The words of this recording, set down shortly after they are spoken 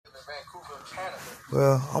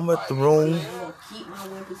Well, I'm at the room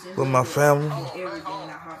with my family.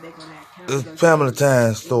 It's family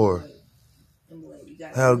time story.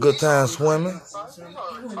 Had a good time swimming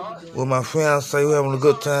with my fiance. We having a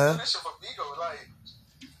good time.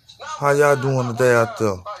 How y'all doing today out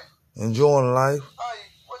there? Enjoying life?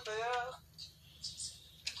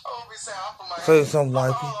 Say something,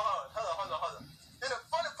 wifey.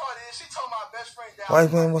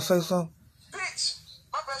 Wifey ain't gonna say something? Bitch,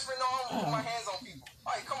 my best friend know I don't put my hands on people.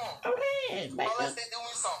 Like, come on. Unless they do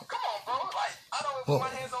me something. Come on, bro. Like, I don't put my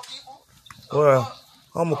hands on people. Well,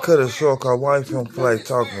 I'm gonna cut it short because wifey don't feel like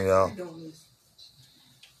talking to y'all.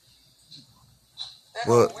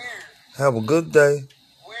 But have a good day.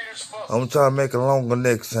 I'm gonna try to make it longer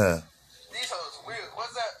next time. These hoes weird.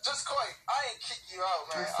 What's that? Just Coy, I ain't kick you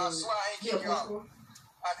out, man. I swear I ain't kick you out.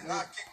 I did not kick you out.